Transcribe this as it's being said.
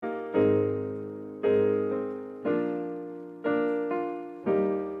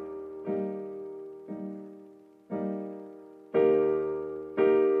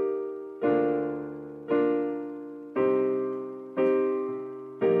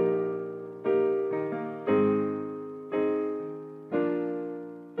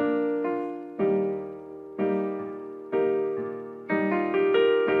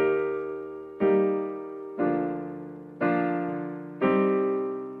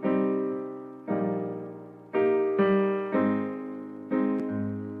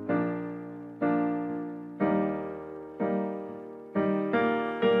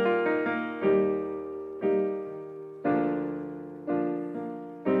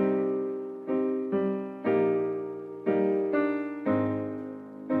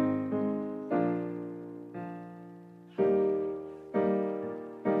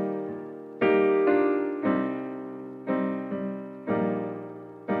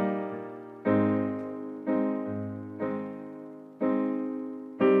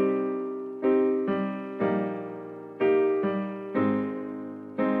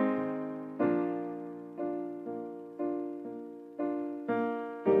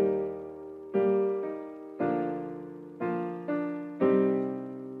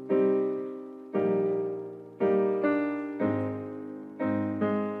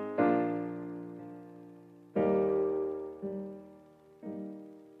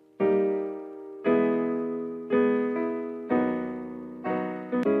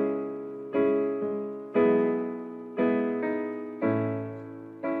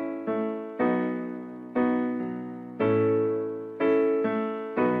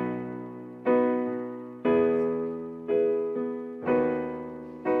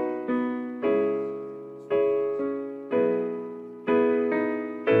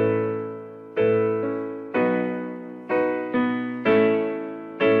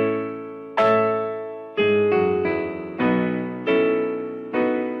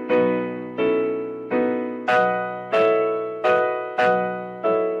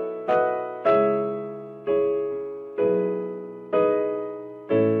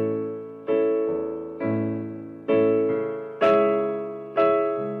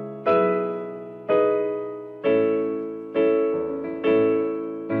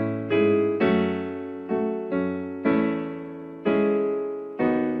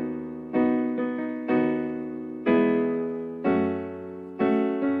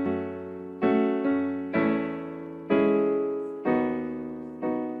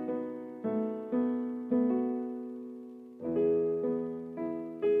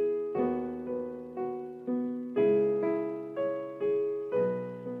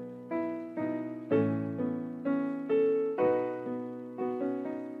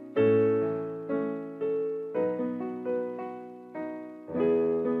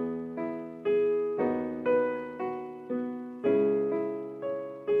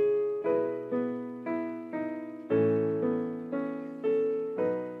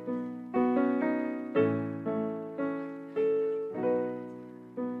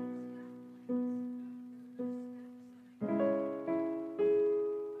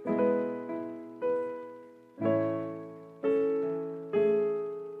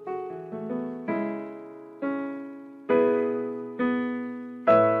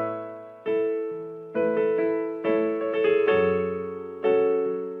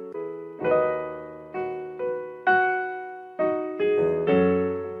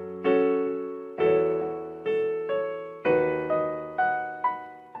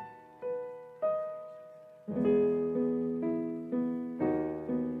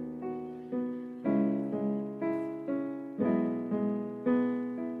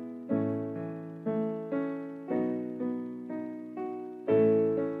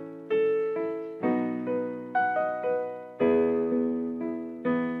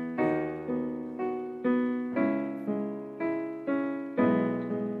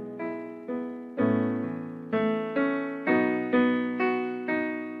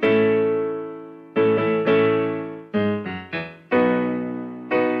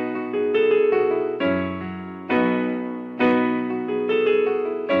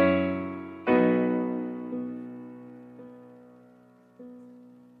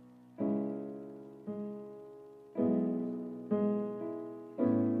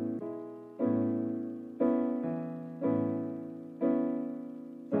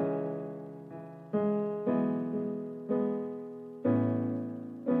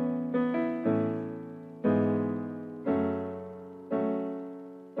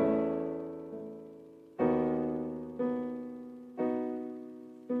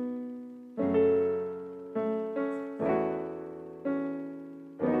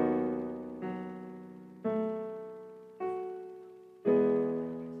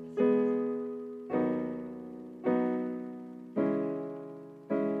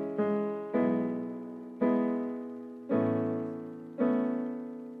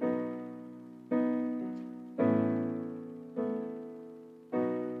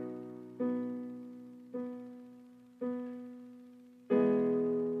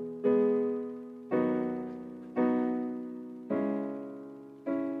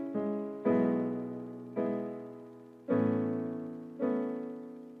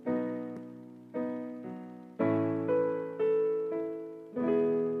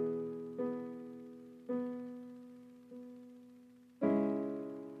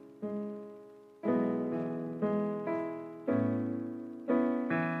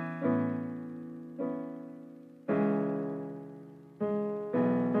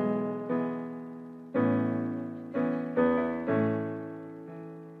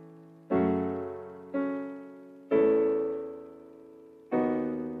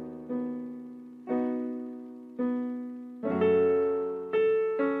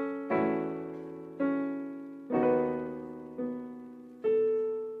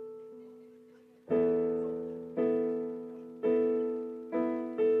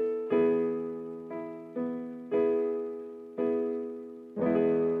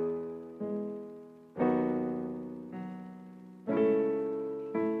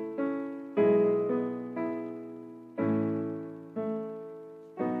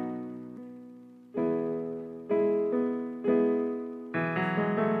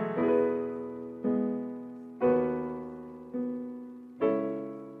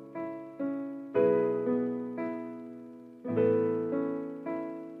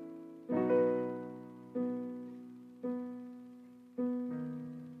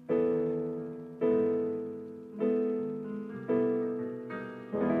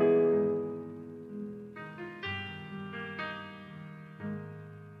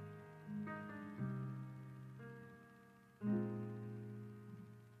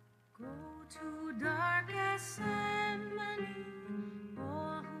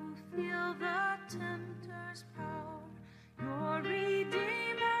tempter's power, your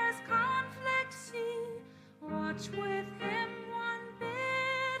Redeemer's conflict see. Watch with him one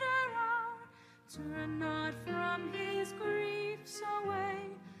bitter hour. Turn not from his griefs away.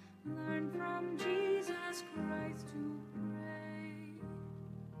 Learn from Jesus Christ to pray.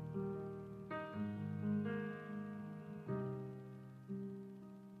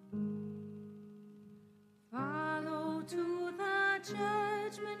 Follow to the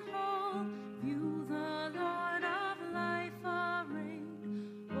judgment hall. View the Lord of life arrayed.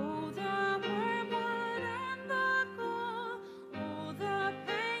 Oh, the wormwood and the gall. Oh, the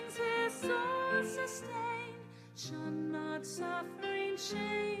pangs his soul sustained. Shun not suffering,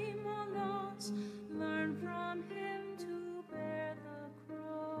 shame, or loss. Learn from him to bear the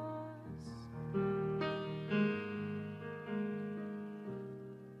cross.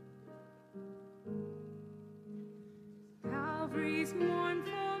 Calvary's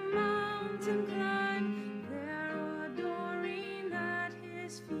mournful mountain climb, there adoring at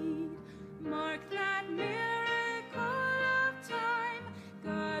his feet. Mark that miracle of time,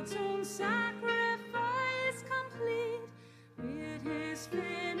 God's own sacrifice complete. It is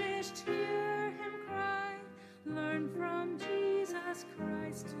finished, hear him cry. Learn from Jesus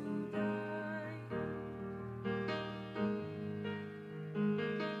Christ to die.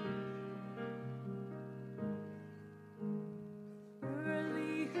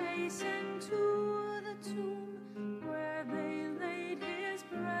 Early hasten to the tomb where they laid his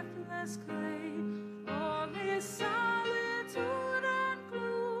breathless clay. All is solitude and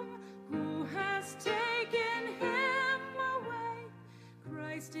gloom. Who has taken him away?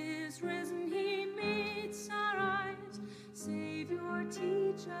 Christ is risen, he meets our eyes. Savior,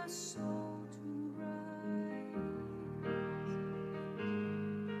 teach us so to rise.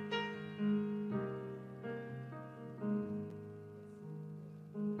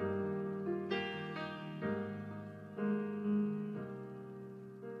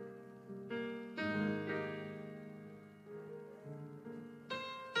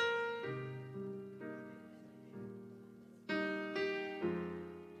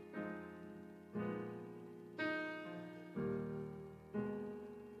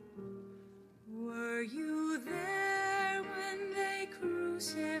 Were you there when they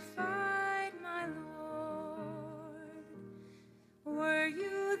crucified my Lord? Were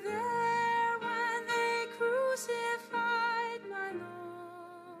you there when they crucified my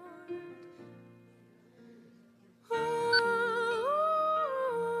Lord?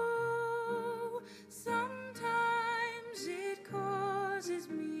 Oh, sometimes it causes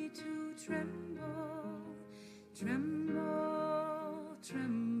me to tremble, tremble,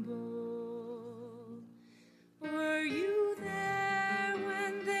 tremble. Were you there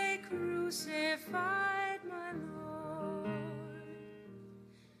when they crucified my Lord?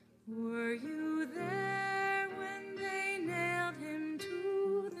 Were you there when they nailed him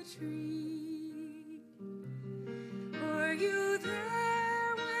to the tree? Were you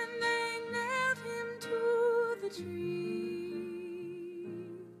there when they nailed him to the tree?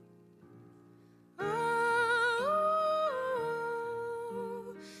 Oh,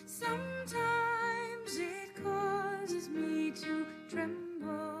 sometimes it causes me to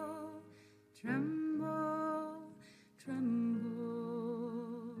tremble, tremble, tremble.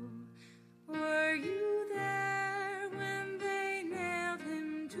 Were you there when they nailed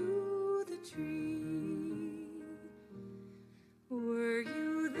him to the tree? Were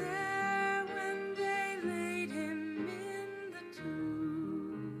you there when they laid him in the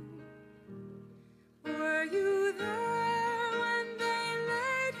tomb? Were you there when they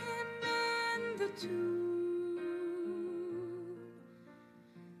laid him in the tomb?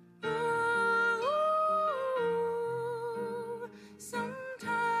 Oh,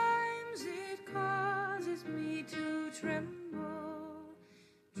 sometimes it causes me to tremble,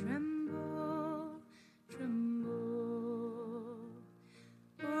 tremble, tremble.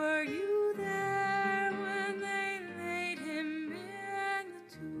 Were you there when they laid him in the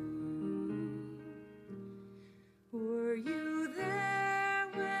tomb? Were you there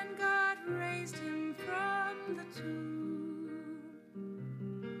when God raised him from the tomb?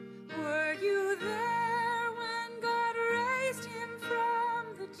 Were you there when God raised him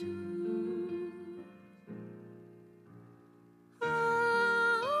from the tomb? Oh,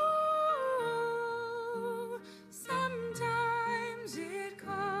 sometimes it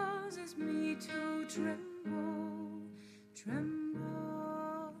causes me to tremble,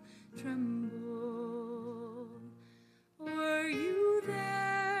 tremble, tremble. Were you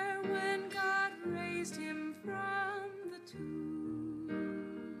there when God raised him from the tomb?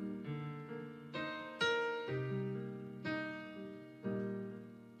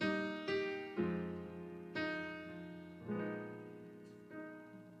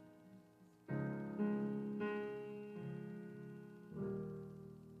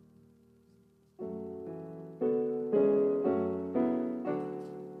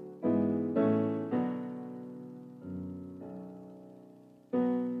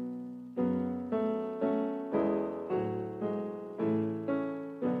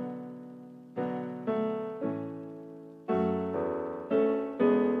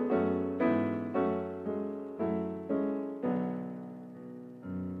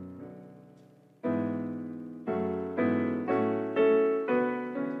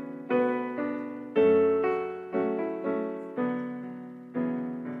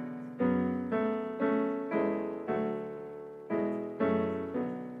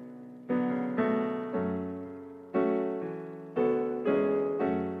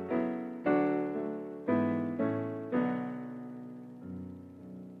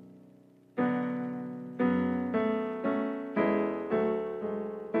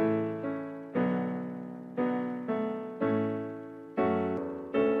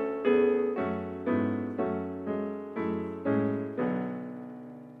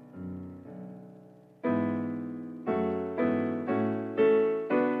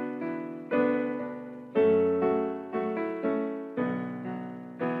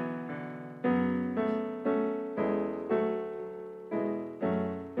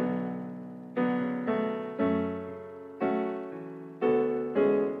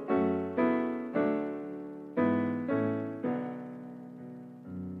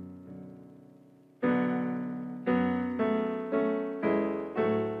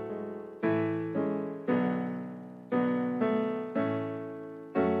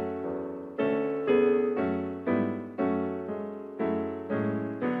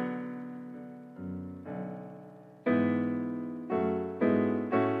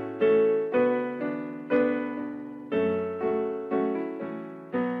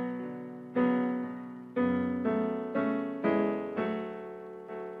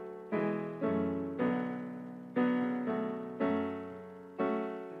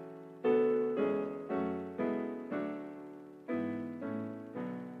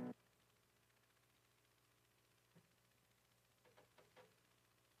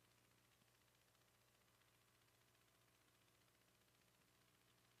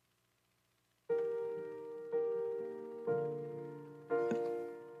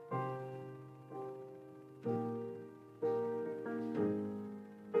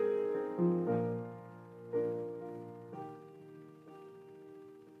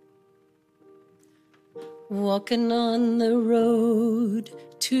 Walking on the road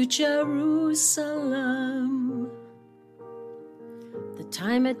to Jerusalem, the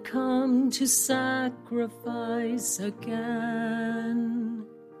time had come to sacrifice again.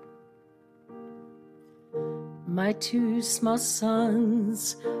 My two small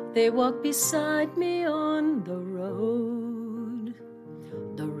sons, they walked beside me on the road.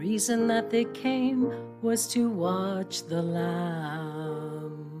 The reason that they came was to watch the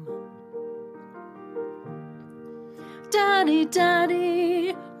Lamb. Daddy,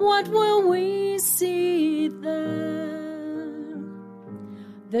 Daddy, what will we see there?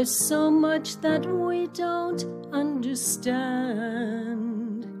 There's so much that we don't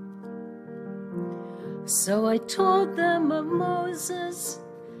understand. So I told them of Moses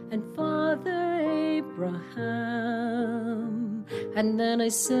and Father Abraham. And then I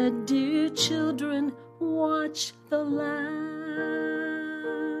said, dear children, watch the Lamb.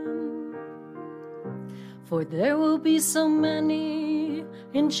 For there will be so many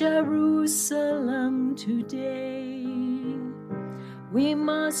in Jerusalem today. We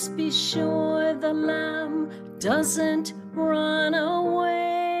must be sure the Lamb doesn't run away.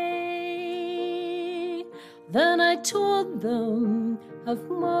 Then I told them of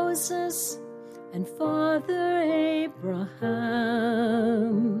Moses and Father Abraham.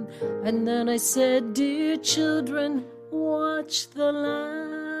 And then I said, dear children, watch the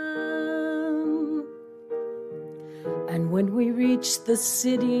Lamb. And when we reached the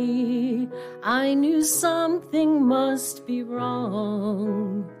city, I knew something must be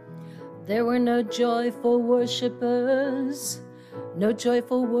wrong. There were no joyful worshipers, no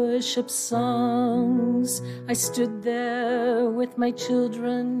joyful worship songs. I stood there with my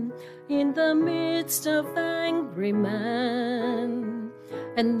children in the midst of angry men.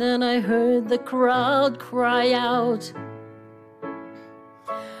 And then I heard the crowd cry out,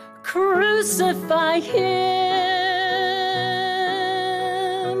 crucify him.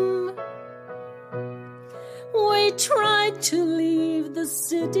 We tried to leave the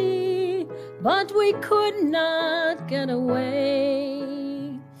city, but we could not get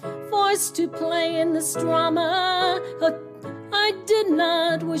away. Forced to play in this drama I did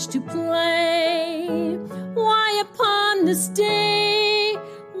not wish to play. Why upon this day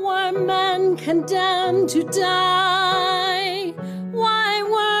were men condemned to die? Why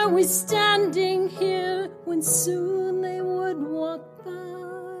were we standing here when soon they would walk by?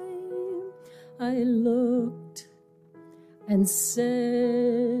 I looked and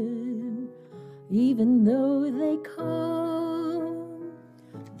said, even though they come,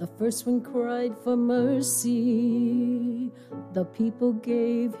 the first one cried for mercy, the people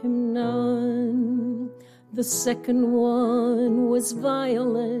gave him none. The second one was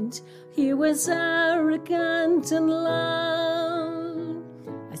violent, he was arrogant and loud.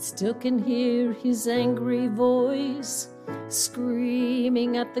 I still can hear his angry voice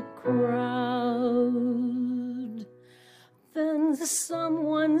screaming at the crowd. Then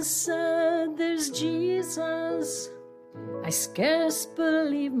someone said, there's Jesus. I scarce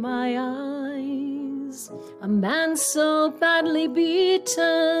believe my eyes. A man so badly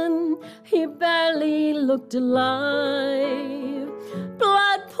beaten, he barely looked alive.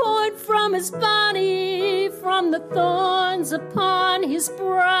 Blood poured from his body, from the thorns upon his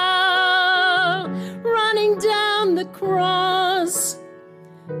brow, running down the cross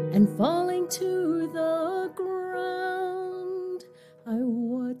and falling to the ground. I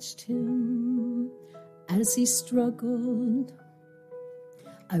watched him as he struggled.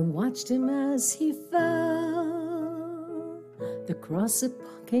 I watched him as he fell. The cross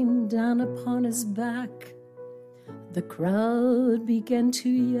came down upon his back. The crowd began to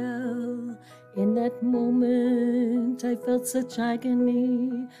yell. In that moment, I felt such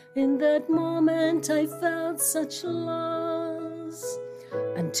agony. In that moment, I felt such loss.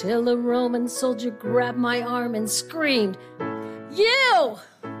 Until a Roman soldier grabbed my arm and screamed, you!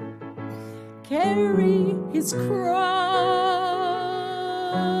 Carry his cross.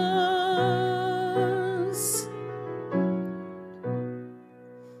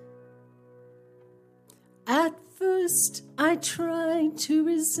 At first I tried to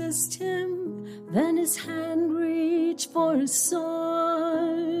resist him, then his hand reached for his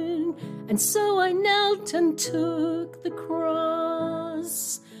sword, and so I knelt and took the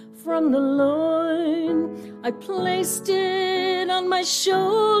cross from the Lord. I placed it on my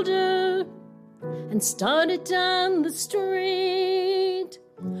shoulder and started down the street.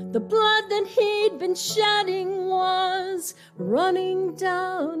 The blood that he'd been shedding was running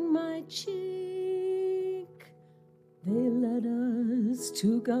down my cheek. They led us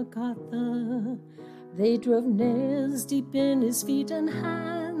to Golgotha. They drove nails deep in his feet and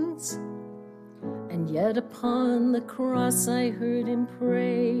hands, And yet upon the cross I heard him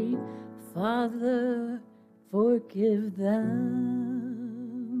pray, Father, forgive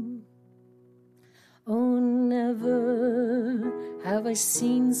them. Oh, never have I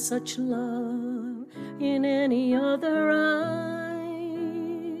seen such love in any other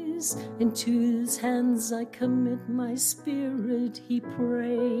eyes. Into his hands I commit my spirit, he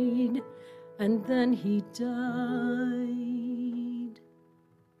prayed, and then he died.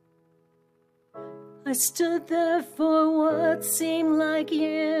 I stood there for what seemed like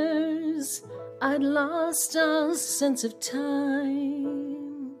years. I'd lost all sense of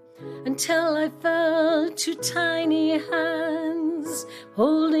time, until I felt two tiny hands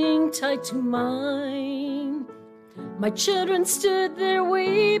holding tight to mine. My children stood there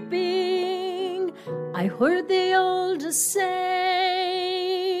weeping. I heard the oldest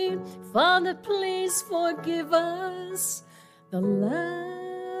say, Father, please forgive us. The lamb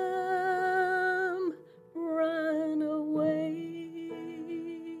ran away.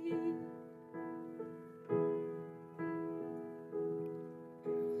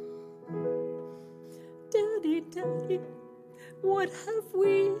 Daddy, Daddy, what have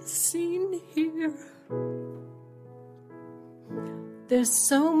we seen here? There's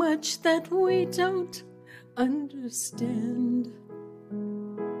so much that we don't understand.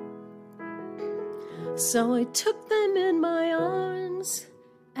 So I took them in my arms,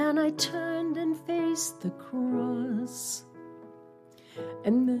 and I turned and faced the cross.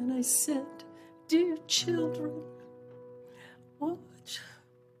 And then I said, dear children, watch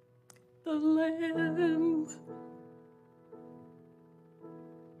the Lamb.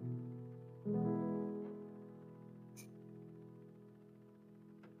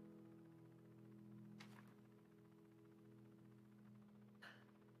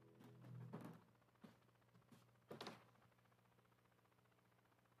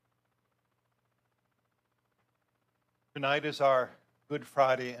 Tonight is our Good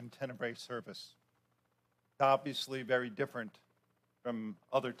Friday and Tenebrae service. It's obviously very different from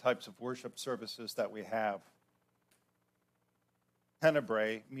other types of worship services that we have.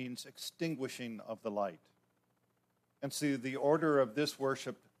 Tenebrae means extinguishing of the light. And see, the order of this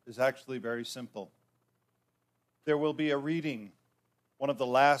worship is actually very simple. There will be a reading, one of the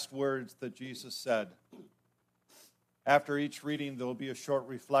last words that Jesus said. After each reading, there will be a short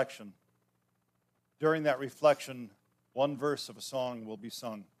reflection. During that reflection, one verse of a song will be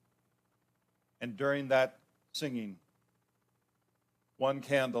sung. And during that singing, one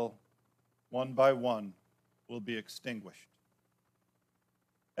candle, one by one, will be extinguished.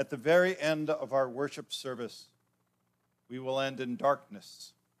 At the very end of our worship service, we will end in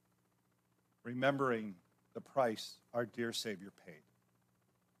darkness, remembering the price our dear Savior paid.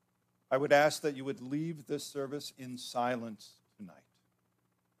 I would ask that you would leave this service in silence tonight.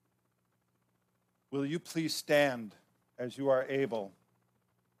 Will you please stand as you are able?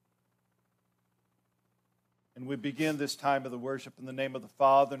 And we begin this time of the worship in the name of the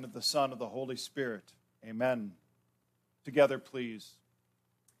Father, and of the Son, and of the Holy Spirit. Amen. Together, please.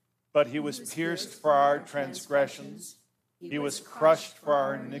 But he was pierced for our transgressions. He was crushed for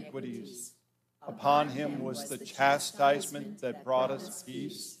our iniquities. Upon him was the chastisement that brought us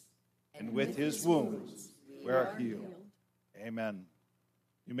peace, and with his wounds we are healed. Amen.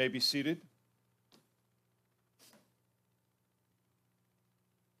 You may be seated.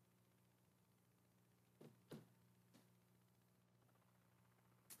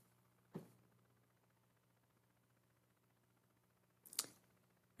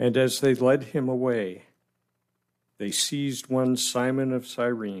 And as they led him away, they seized one Simon of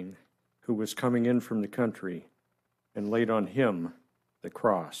Cyrene, who was coming in from the country, and laid on him the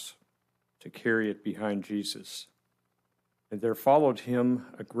cross to carry it behind Jesus. And there followed him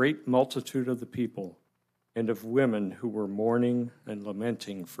a great multitude of the people and of women who were mourning and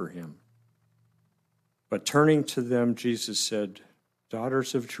lamenting for him. But turning to them, Jesus said,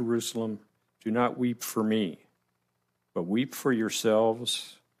 Daughters of Jerusalem, do not weep for me, but weep for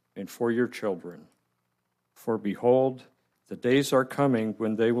yourselves and for your children. For behold, the days are coming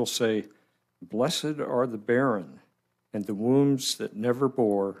when they will say, Blessed are the barren, and the wombs that never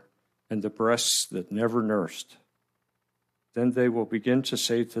bore, and the breasts that never nursed. Then they will begin to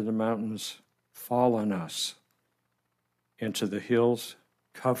say to the mountains, Fall on us, and to the hills,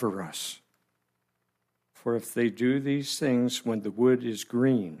 Cover us. For if they do these things when the wood is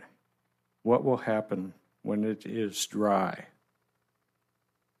green, what will happen when it is dry?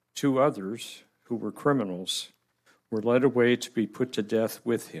 2 others, who were criminals, were led away to be put to death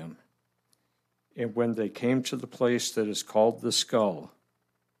with him. And when they came to the place that is called the Skull,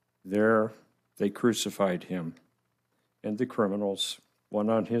 there they crucified him, and the criminals, one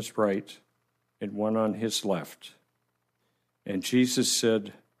on his right and one on his left. And Jesus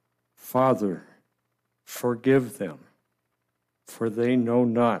said, Father, forgive them, for they know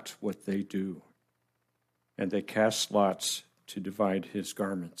not what they do. And they cast lots to divide his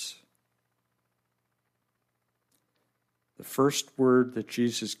garments. The first word that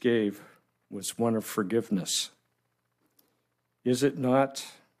Jesus gave was one of forgiveness. Is it not,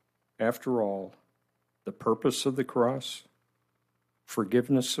 after all, the purpose of the cross?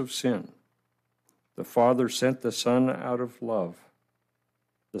 Forgiveness of sin. The Father sent the Son out of love.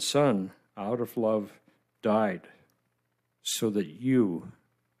 The Son, out of love, died so that you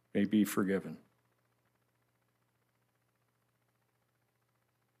may be forgiven.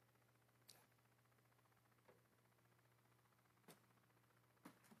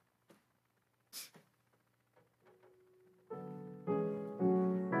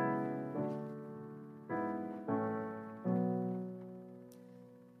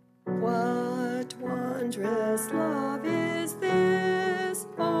 What wondrous love is this,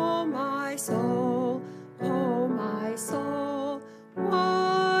 O my soul, O my soul?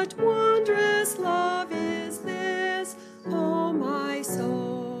 What wondrous love is this, O my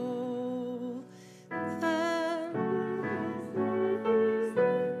soul?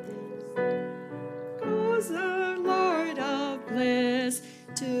 Goes the Lord of bliss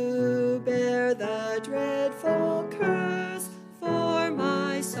to bear the dreadful curse for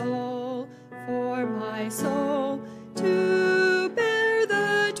my soul, to bear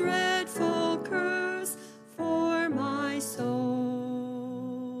the dreadful curse for my soul.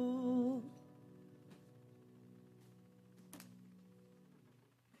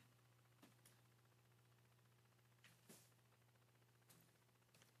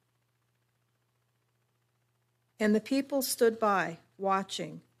 And the people stood by,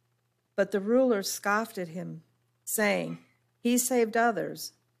 watching. But the rulers scoffed at him, saying, He saved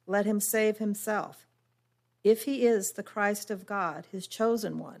others, let him save himself, if he is the Christ of God, his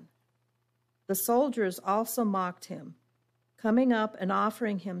chosen one. The soldiers also mocked him, coming up and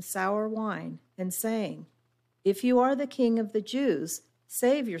offering him sour wine, and saying, If you are the king of the Jews,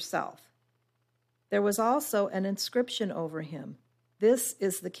 save yourself. There was also an inscription over him, This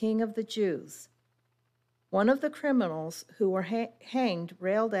is the King of the Jews. One of the criminals who were hanged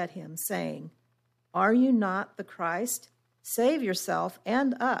railed at him, saying, Are you not the Christ? Save yourself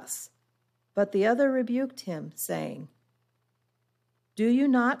and us. But the other rebuked him, saying, Do you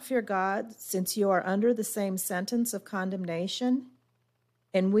not fear God, since you are under the same sentence of condemnation?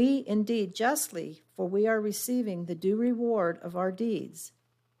 And we indeed justly, for we are receiving the due reward of our deeds.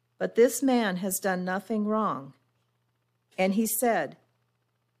 But this man has done nothing wrong. And he said,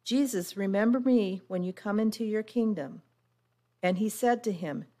 Jesus, remember me when you come into your kingdom. And he said to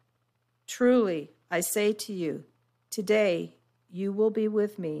him, Truly, I say to you, today you will be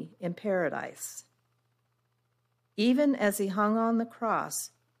with me in paradise. Even as he hung on the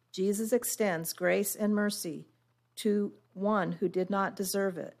cross, Jesus extends grace and mercy to one who did not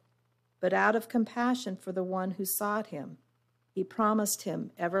deserve it. But out of compassion for the one who sought him, he promised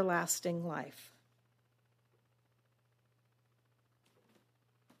him everlasting life.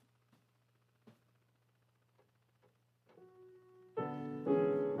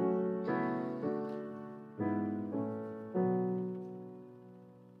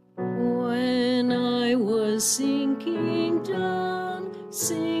 When I was sinking down,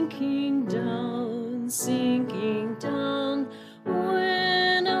 sinking down, sinking down.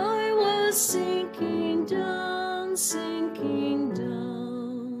 When I was sinking down, sinking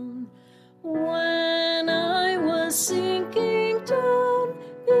down. When I was sinking down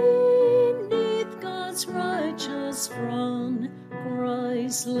beneath God's righteous throne,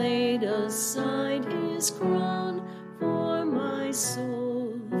 Christ laid aside his crown for my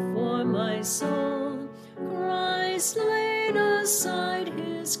soul, for my soul. Christ laid aside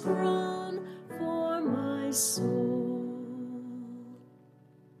his crown for my soul.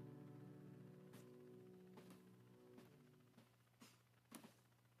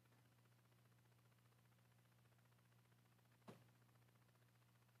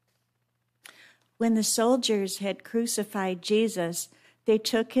 When the soldiers had crucified Jesus, they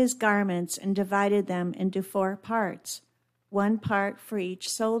took his garments and divided them into 4 parts, 1 part for each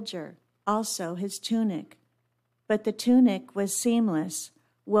soldier, also his tunic. But the tunic was seamless,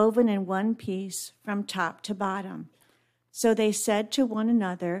 woven in one piece from top to bottom. So they said to one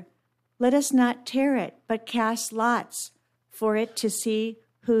another, Let us not tear it, but cast lots for it to see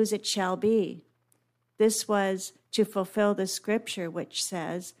whose it shall be. This was to fulfill the scripture which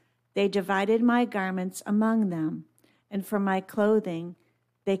says, They divided my garments among them, and for my clothing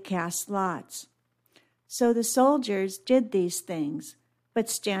they cast lots. So the soldiers did these things. But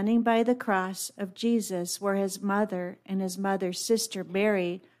standing by the cross of Jesus were his mother and his mother's sister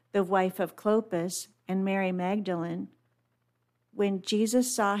Mary, the wife of Clopas, and Mary Magdalene. When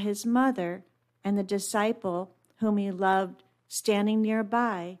Jesus saw his mother and the disciple whom he loved standing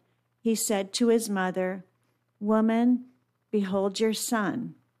nearby, he said to his mother, "Woman, behold your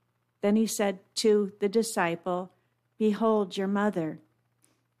son." Then he said to the disciple, "Behold your mother."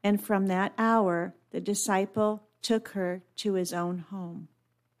 And from that hour, the disciple took her to his own home.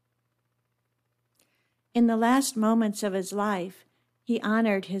 In the last moments of his life, he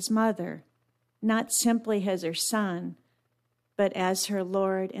honored his mother, not simply as her son, but as her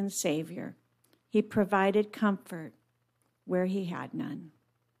Lord and Savior. He provided comfort where he had none.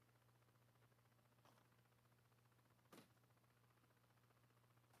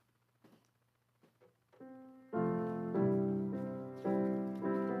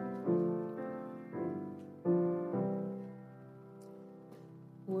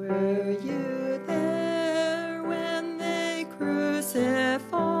 Were you there when they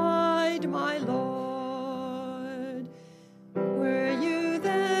crucified my Lord? Were you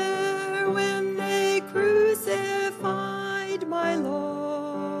there when they crucified my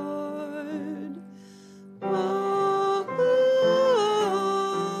Lord? Oh,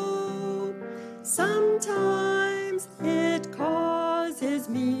 sometimes it causes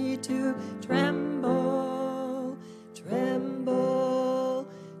me to tremble, tremble,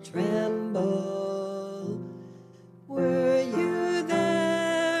 tremble. Were you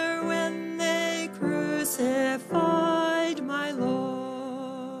there when they crucified my Lord?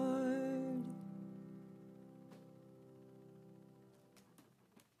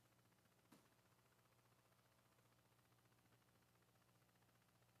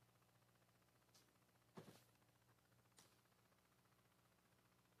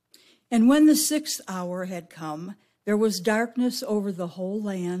 And when the 6th hour had come, there was darkness over the whole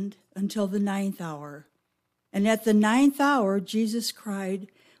land until the 9th hour. And at the 9th hour, Jesus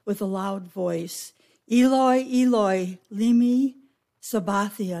cried with a loud voice, "Eloi, Eloi, lema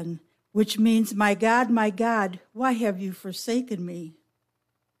sabachthani," which means, my God, why have you forsaken me?"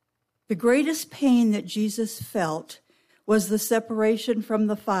 The greatest pain that Jesus felt was the separation from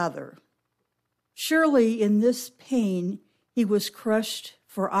the Father. Surely in this pain, he was crushed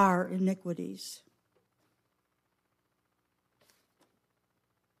for our iniquities.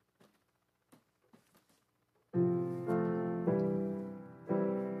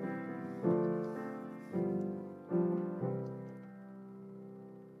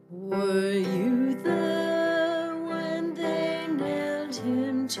 Were you there when they nailed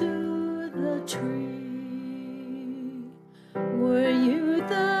him to the tree? Were you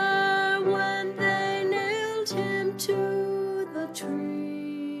there when they nailed him to the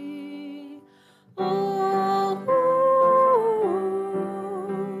tree? Oh,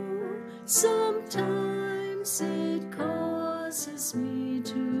 sometimes it causes me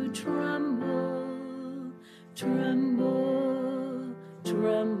to tremble, tremble,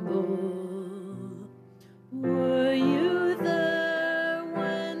 tremble. Were you there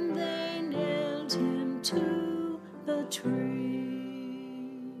when they nailed him to the tree?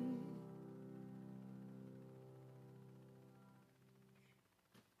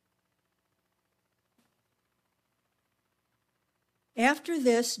 After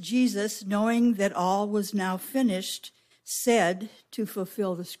this, Jesus, knowing that all was now finished, said, to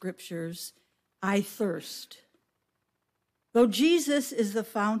fulfill the scriptures, "I thirst." Though Jesus is the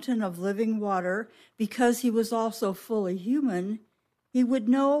fountain of living water, because he was also fully human, he would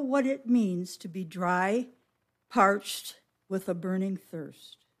know what it means to be dry, parched, with a burning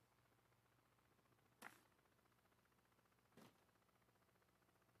thirst.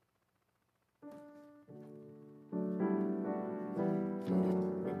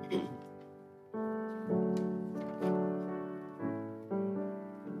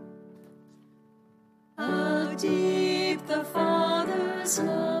 How deep the Father's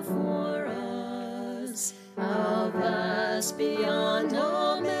love for us, how vast beyond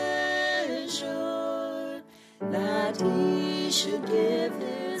all measure, that he should give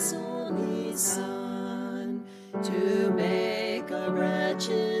his only Son to make a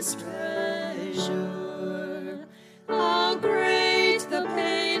wretch's treasure. How great the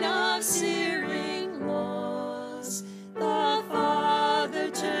pain of searing loss, the Father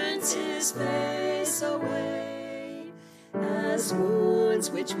turns his face away, as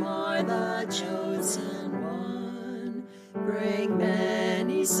wounds which mar the chosen one bring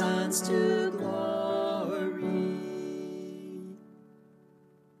many sons to glory.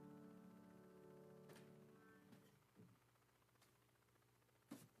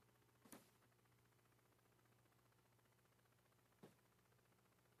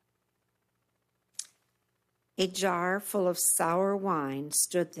 A jar full of sour wine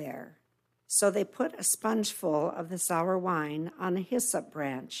stood there. So they put a spongeful of the sour wine on a hyssop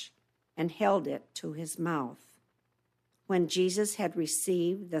branch and held it to his mouth. When Jesus had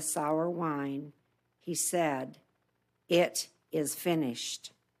received the sour wine, he said, "It is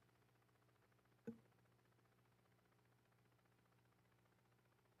finished."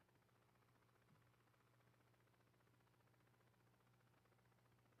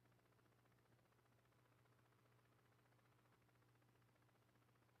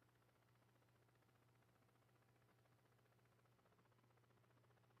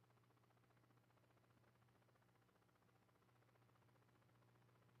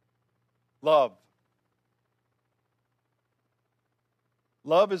 Love.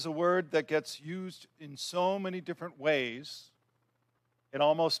 Love is a word that gets used in so many different ways, it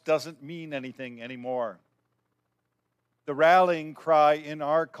almost doesn't mean anything anymore. The rallying cry in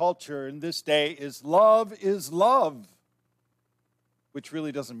our culture in this day is love, which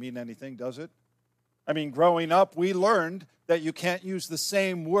really doesn't mean anything, does it? I mean, growing up, we learned that you can't use the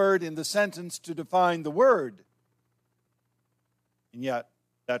same word in the sentence to define the word. And yet,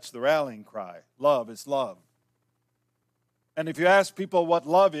 that's the rallying cry. Love is love. And if you ask people what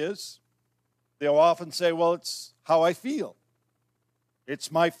love is, they'll often say, well, it's how I feel. It's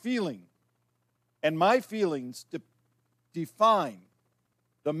my feeling. And my feelings define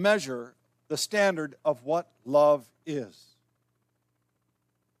the measure, the standard of what love is.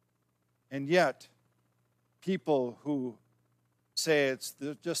 And yet, people who say it's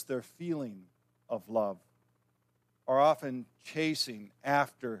just their feeling of love are often chasing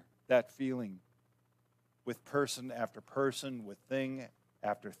after that feeling with person after person, with thing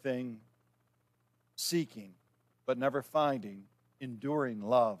after thing, seeking but never finding enduring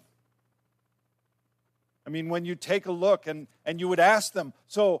love. I mean, when you take a look and you would ask them,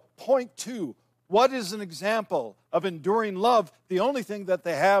 so point to, what is an example of enduring love? The only thing that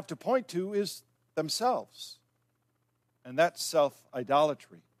they have to point to is themselves. And that's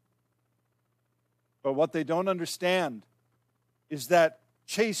self-idolatry. But what they don't understand is that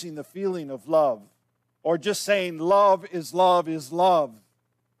chasing the feeling of love, or just saying love is love is love,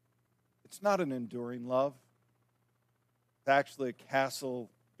 it's not an enduring love. It's actually a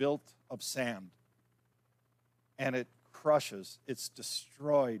castle built of sand. And it crushes, it's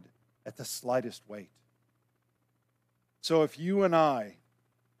destroyed at the slightest weight. So if you and I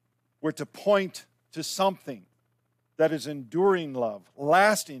were to point to something that is enduring love,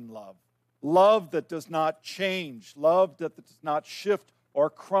 lasting love, love that does not change, love that does not shift or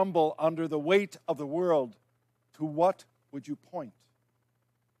crumble under the weight of the world, to what would you point?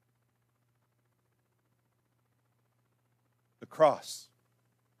 The cross.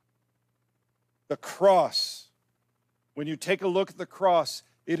 The cross. When you take a look at the cross,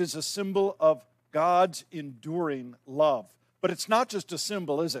 it is a symbol of God's enduring love. But it's not just a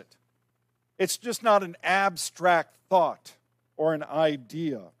symbol, is it? It's just not an abstract thought or an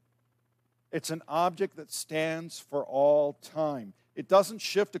idea. It's an object that stands for all time. It doesn't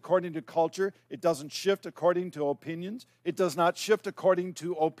shift according to culture. It doesn't shift according to opinions. It does not shift according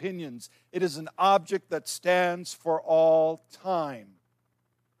to opinions. It is an object that stands for all time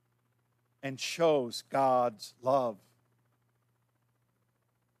and shows God's love.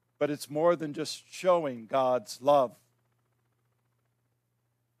 But it's more than just showing God's love.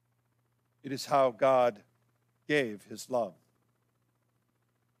 It is how God gave his love.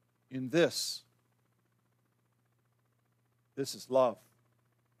 In this is love.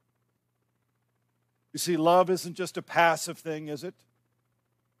 You see, love isn't just a passive thing, is it?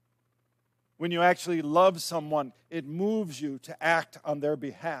 When you actually love someone, it moves you to act on their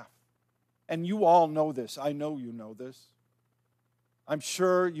behalf. And you all know this. I know you know this. I'm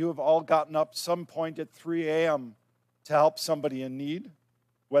sure you have all gotten up some point at 3 a.m. to help somebody in need,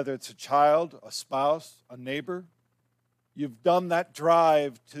 whether it's a child, a spouse, a neighbor. You've done that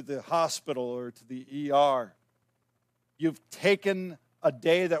drive to the hospital or to the ER. You've taken a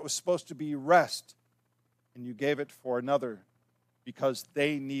day that was supposed to be rest, and you gave it for another because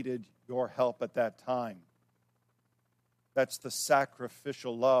they needed your help at that time. That's the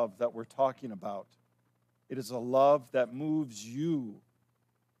sacrificial love that we're talking about. It is a love that moves you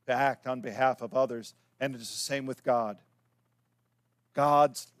to act on behalf of others, and it is the same with God.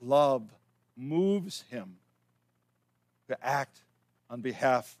 God's love moves him to act on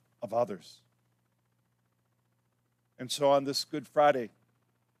behalf of others. And so on this Good Friday,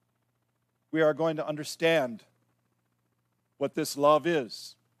 we are going to understand what this love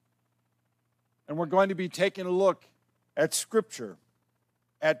is. And we're going to be taking a look at Scripture,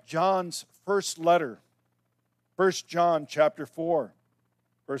 at John's first letter, 1 John chapter 4,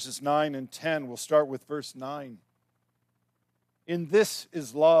 Verses 9 and 10. We'll start with verse 9. In this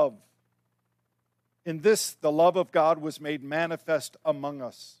is love. In this, the love of God was made manifest among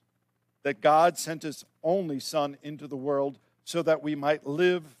us, that God sent his only Son into the world so that we might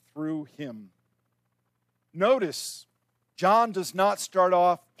live through him. Notice, John does not start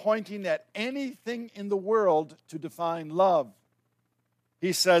off pointing at anything in the world to define love.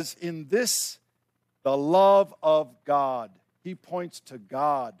 He says, in this, the love of God. He points to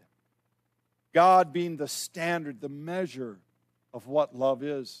God. God being the standard, the measure of what love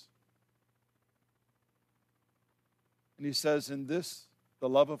is. And he says, in this, the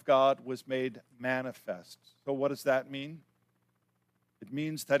love of God was made manifest. So what does that mean? It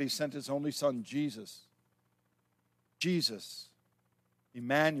means that he sent his only Son, Jesus. Jesus,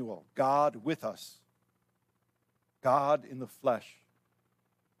 Emmanuel, God with us. God in the flesh.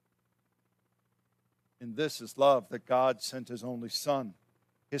 In this is love, that God sent his only Son,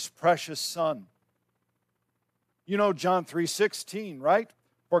 his precious Son. You know John 3:16, right?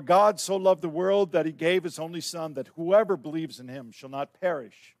 For God so loved the world that he gave his only Son, that whoever believes in him shall not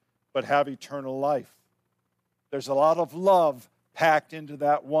perish, but have eternal life. There's a lot of love packed into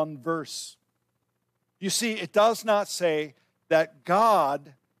that one verse. You see, it does not say that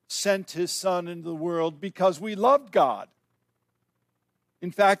God sent his Son into the world because we loved God.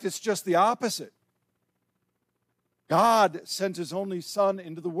 In fact, it's just the opposite. God sent his only Son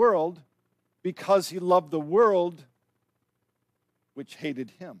into the world because he loved the world which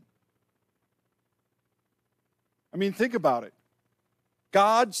hated him. I mean, think about it.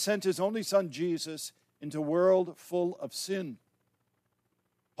 God sent his only Son, Jesus, into a world full of sin.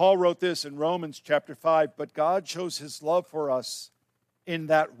 Paul wrote this in Romans chapter 5, but God shows his love for us in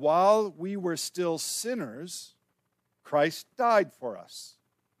that while we were still sinners, Christ died for us.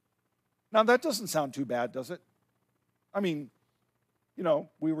 Now, that doesn't sound too bad, does it? I mean,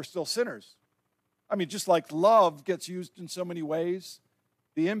 we were still sinners. I mean, just like love gets used in so many ways,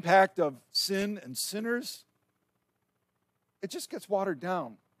 the impact of sin and sinners, it just gets watered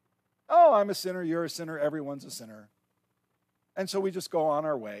down. Oh, I'm a sinner, you're a sinner, everyone's a sinner. And so we just go on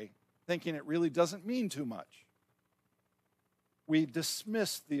our way, thinking it really doesn't mean too much. We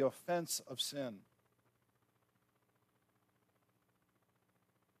dismiss the offense of sin.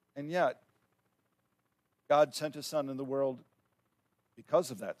 And yet, God sent his Son in the world because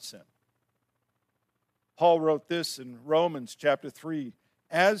of that sin. Paul wrote this in Romans chapter 3,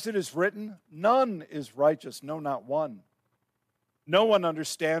 as it is written, none is righteous, no, not one. No one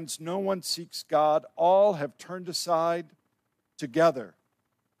understands, no one seeks God. All have turned aside. Together,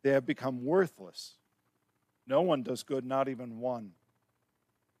 they have become worthless. No one does good, not even one.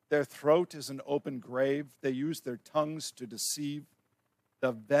 Their throat is an open grave. They use their tongues to deceive.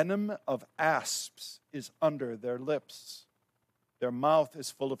 The venom of asps is under their lips. Their mouth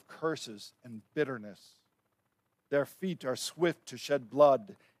is full of curses and bitterness. Their feet are swift to shed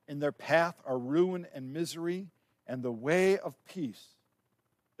blood. In their path are ruin and misery, and the way of peace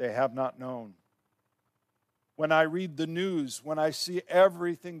they have not known. When I read the news, when I see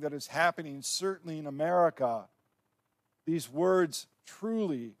everything that is happening, certainly in America, these words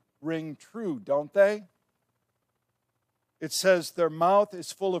truly ring true, don't they? It says their mouth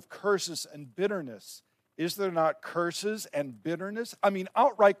is full of curses and bitterness. Is there not curses and bitterness? I mean,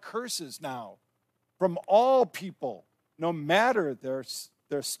 outright curses now from all people, no matter their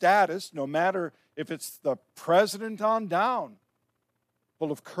status, no matter if it's the president on down,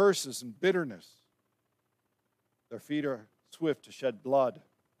 full of curses and bitterness. Their feet are swift to shed blood.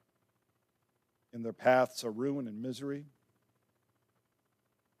 In their paths are ruin and misery.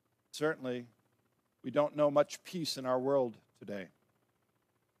 Certainly, we don't know much peace in our world today.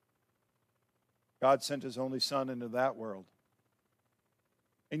 God sent his only Son into that world.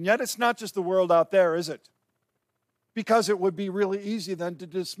 And yet it's not just the world out there, is it? Because it would be really easy then to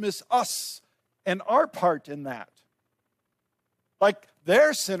dismiss us and our part in that. Like,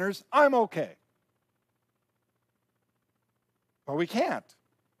 they're sinners, I'm okay. But we can't.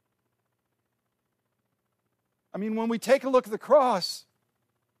 I mean, when we take a look at the cross,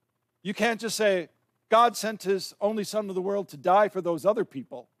 you can't just say, God sent his only Son to the world to die for those other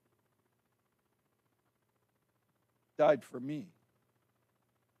people. He died for me.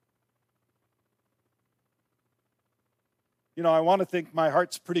 I want to think my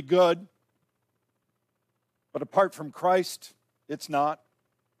heart's pretty good, but apart from Christ, it's not.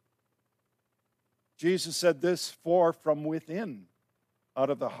 Jesus said this, for from within,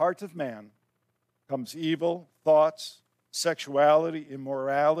 out of the heart of man, comes evil thoughts, sexuality,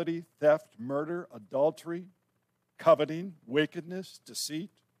 immorality, theft, murder, adultery, coveting, wickedness,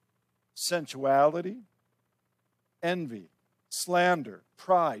 deceit, sensuality, envy, slander,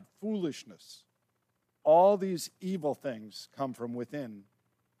 pride, foolishness. All these evil things come from within,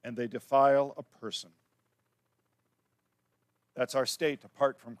 and they defile a person. That's our state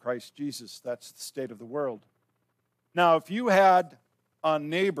apart from Christ Jesus. That's the state of the world. Now, if you had a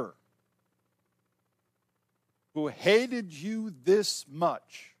neighbor who hated you this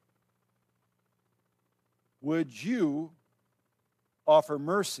much, would you offer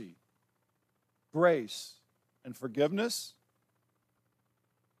mercy, grace, and forgiveness?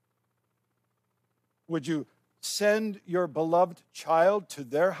 Would you send your beloved child to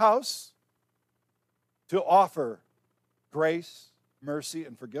their house to offer grace, mercy,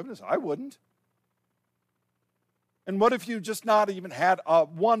 and forgiveness? I wouldn't. And what if you just not even had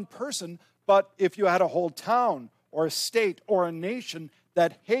one person, but if you had a whole town or a state or a nation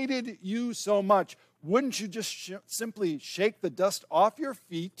that hated you so much? Wouldn't you just simply shake the dust off your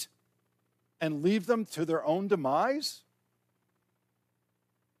feet and leave them to their own demise?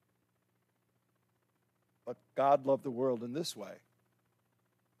 But God loved the world in this way,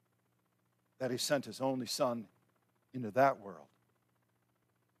 that he sent his only Son into that world.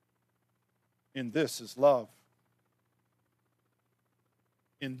 In this is love.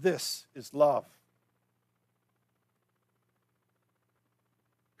 In this is love.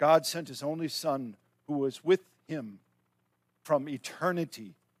 God sent his only Son, who was with him from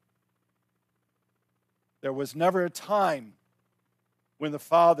eternity. There was never a time when the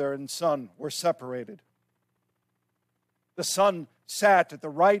Father and Son were separated. The Son sat at the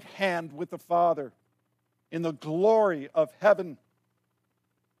right hand with the Father in the glory of heaven.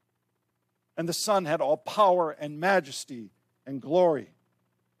 And the Son had all power and majesty and glory.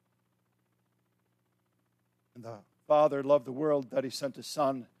 And the Father loved the world that he sent his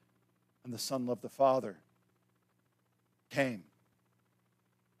Son, and the Son loved the Father. Came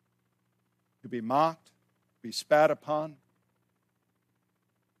to be mocked, to be spat upon,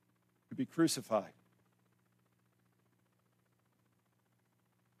 to be crucified.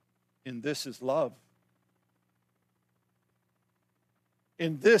 In this is love.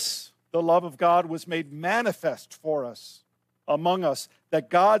 In this, the love of God was made manifest for us, among us, that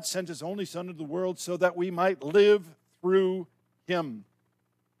God sent his only Son into the world so that we might live through him.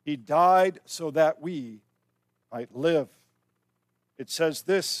 He died so that we might live. It says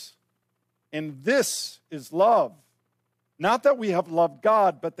this, in this is love. Not that we have loved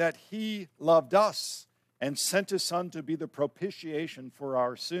God, but that he loved us and sent his Son to be the propitiation for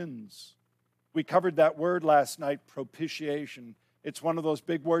our sins. We covered that word last night, propitiation. It's one of those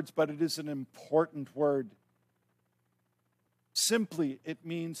big words, but it is an important word. Simply, it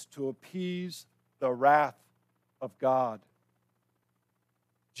means to appease the wrath of God.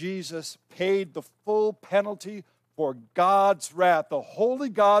 Jesus paid the full penalty for God's wrath, the holy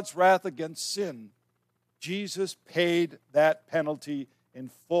God's wrath against sin. Jesus paid that penalty in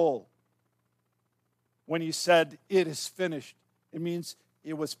full. When he said, it is finished, it means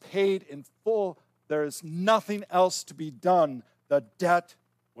it was paid in full. There is nothing else to be done. The debt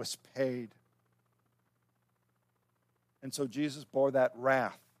was paid. And so Jesus bore that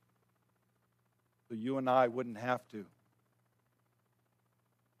wrath so you and I wouldn't have to.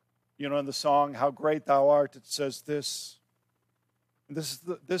 You know, in the song, How Great Thou Art, it says this. And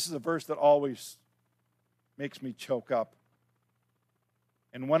this is a verse that always makes me choke up.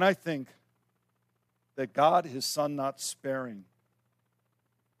 And when I think that God, his Son not sparing,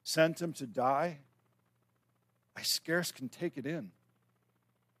 sent him to die, I scarce can take it in.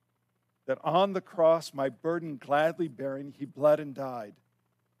 That on the cross, my burden gladly bearing, he bled and died.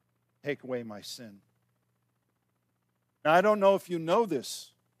 Take away my sin. Now, I don't know if you know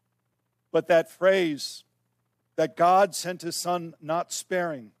this, but that phrase, that God sent his Son not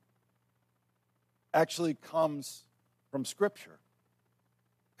sparing, actually comes from Scripture.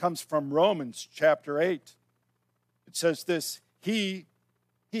 It comes from Romans chapter 8. It says this, He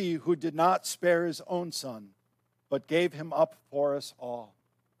who did not spare his own Son, but gave him up for us all.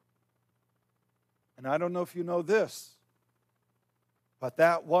 And I don't know if you know this, but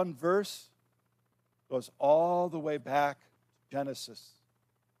that one verse goes all the way back to Genesis,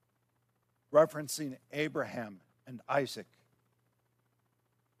 referencing Abraham and Isaac.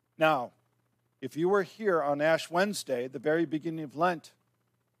 Now, if you were here on Ash Wednesday, the very beginning of Lent,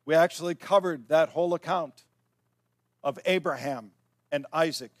 we actually covered that whole account of Abraham and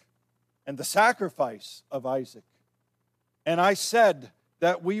Isaac and the sacrifice of Isaac. And I said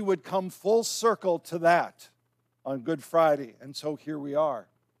that we would come full circle to that on Good Friday, and so here we are.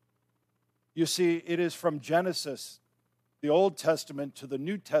 You see, it is from Genesis, the Old Testament, to the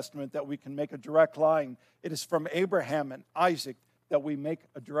New Testament that we can make a direct line. It is from Abraham and Isaac that we make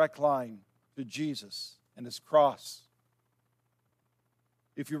a direct line to Jesus and his cross.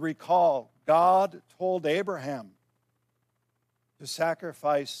 If you recall, God told Abraham to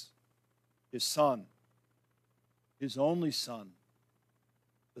sacrifice his son, his only son,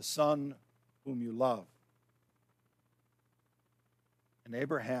 the son whom you love. And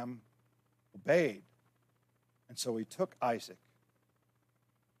Abraham obeyed. And so he took Isaac.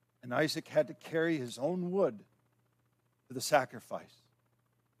 And Isaac had to carry his own wood to the sacrifice.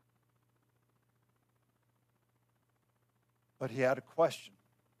 But he had a question.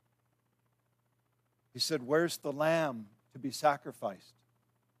 He said, "Where's the lamb to be sacrificed?"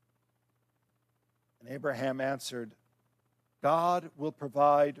 And Abraham answered, "God will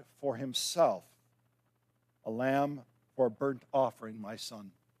provide for himself a lamb for a burnt offering, my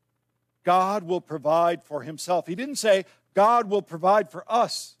son." God will provide for himself. He didn't say, God will provide for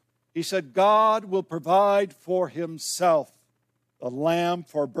us. He said, God will provide for himself a lamb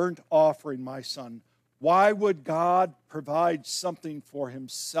for a burnt offering, my son. Why would God provide something for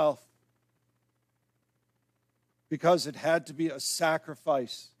himself? Because it had to be a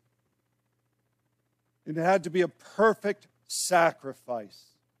sacrifice. It had to be a perfect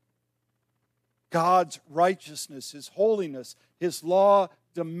sacrifice. God's righteousness, his holiness, his law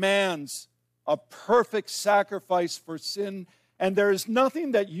demands a perfect sacrifice for sin. And there is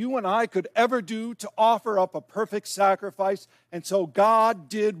nothing that you and I could ever do to offer up a perfect sacrifice. And so God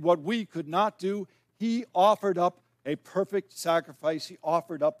did what we could not do. He offered up a perfect sacrifice. He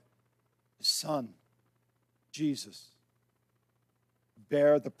offered up his son, Jesus, to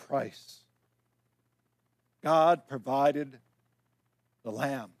bear the price. God provided the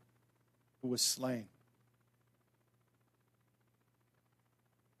lamb who was slain,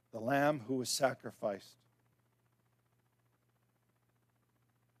 the lamb who was sacrificed.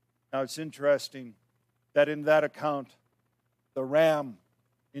 Now it's interesting that in that account, the ram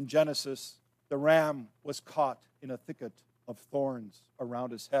in Genesis, the ram was caught in a thicket of thorns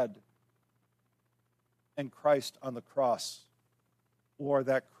around his head. And Christ on the cross wore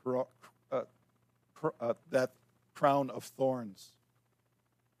that crown of thorns.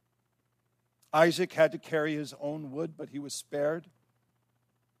 Isaac had to carry his own wood, but he was spared.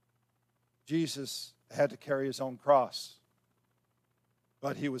 Jesus had to carry his own cross,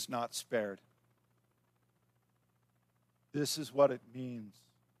 but he was not spared. This is what it means.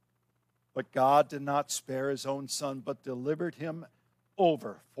 But God did not spare his own son, but delivered him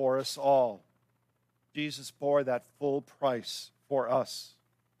over for us all. Jesus bore that full price for us.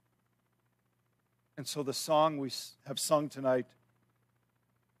 And so the song we have sung tonight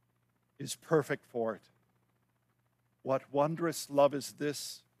is perfect for it. What wondrous love is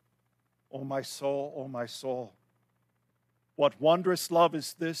this, O my soul, O my soul. What wondrous love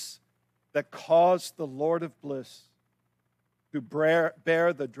is this that caused the Lord of bliss to bear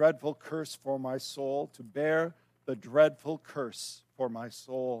the dreadful curse for my soul, to bear the dreadful curse for my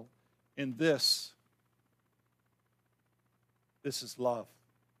soul. In this is love.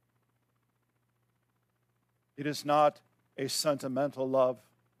 It is not a sentimental love.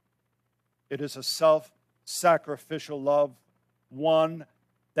 It is a self-sacrificial love, one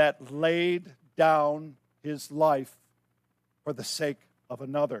that laid down his life for the sake of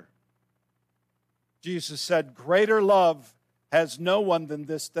another. Jesus said, "Greater love has no one than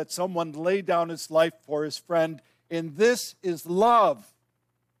this, that someone lay down his life for his friend. In this is love."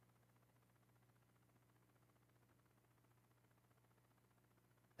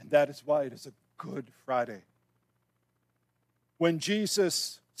 And that is why it is a Good Friday. When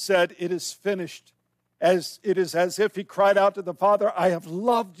Jesus said, "It is finished," it is as if he cried out to the Father, "I have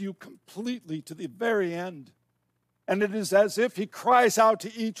loved you completely to the very end." And it is as if he cries out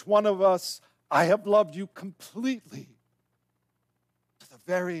to each one of us, "I have loved you completely to the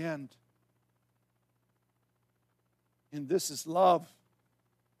very end." And this is love.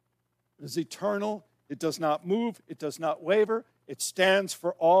 It is eternal. It does not move. It does not waver. It stands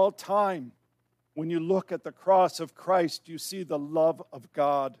for all time. When you look at the cross of Christ, you see the love of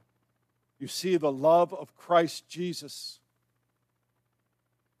God. You see the love of Christ Jesus.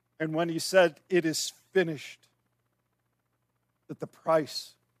 And when he said, "It is finished," that the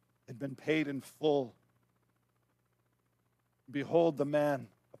price had been paid in full. Behold the man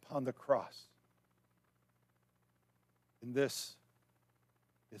upon the cross. And this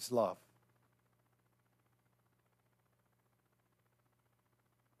is love.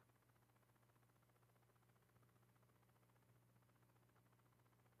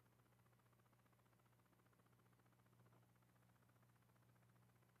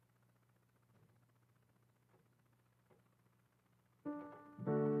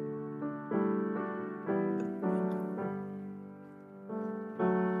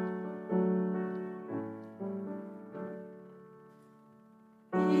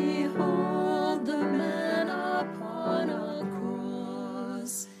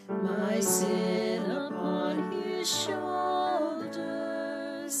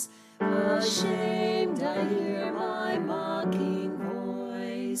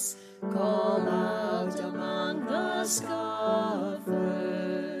 call out among the scoffers.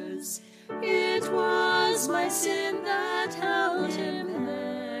 It was my sin that held him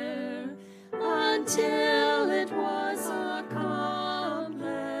there until it was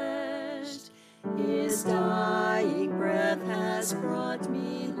accomplished. His dying breath has brought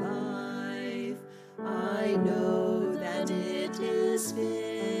me life. I know that it is finished.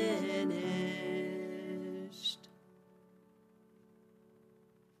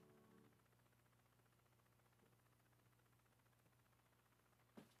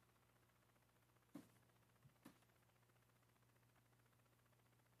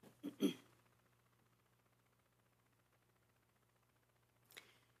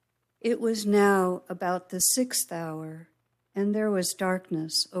 It was now about the 6th hour, and there was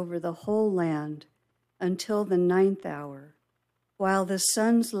darkness over the whole land until the 9th hour, while the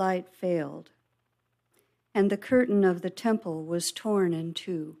sun's light failed, and the curtain of the temple was torn in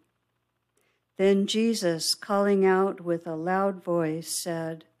two. Then Jesus, calling out with a loud voice,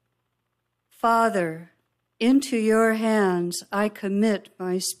 said, "Father, into your hands I commit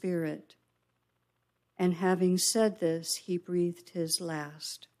my spirit." And having said this, he breathed his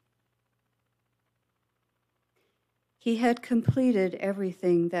last. He had completed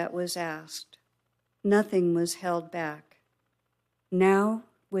everything that was asked. Nothing was held back. Now,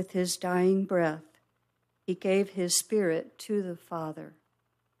 with his dying breath, he gave his spirit to the Father.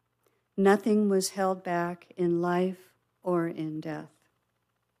 Nothing was held back in life or in death.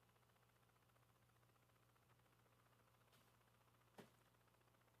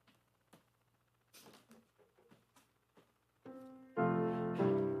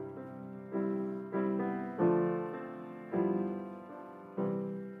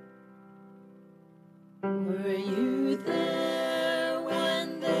 Were you there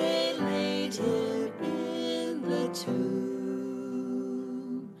when they laid him in the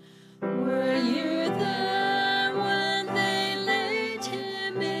tomb? Were you there when they laid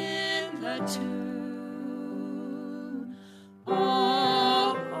him in the tomb?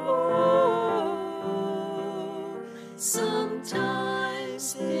 Oh,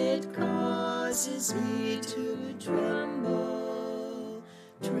 sometimes it causes me to tremble,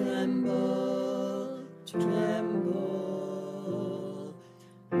 tremble, tremble.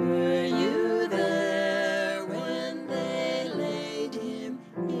 Were you there when they laid him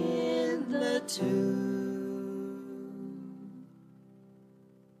in the tomb?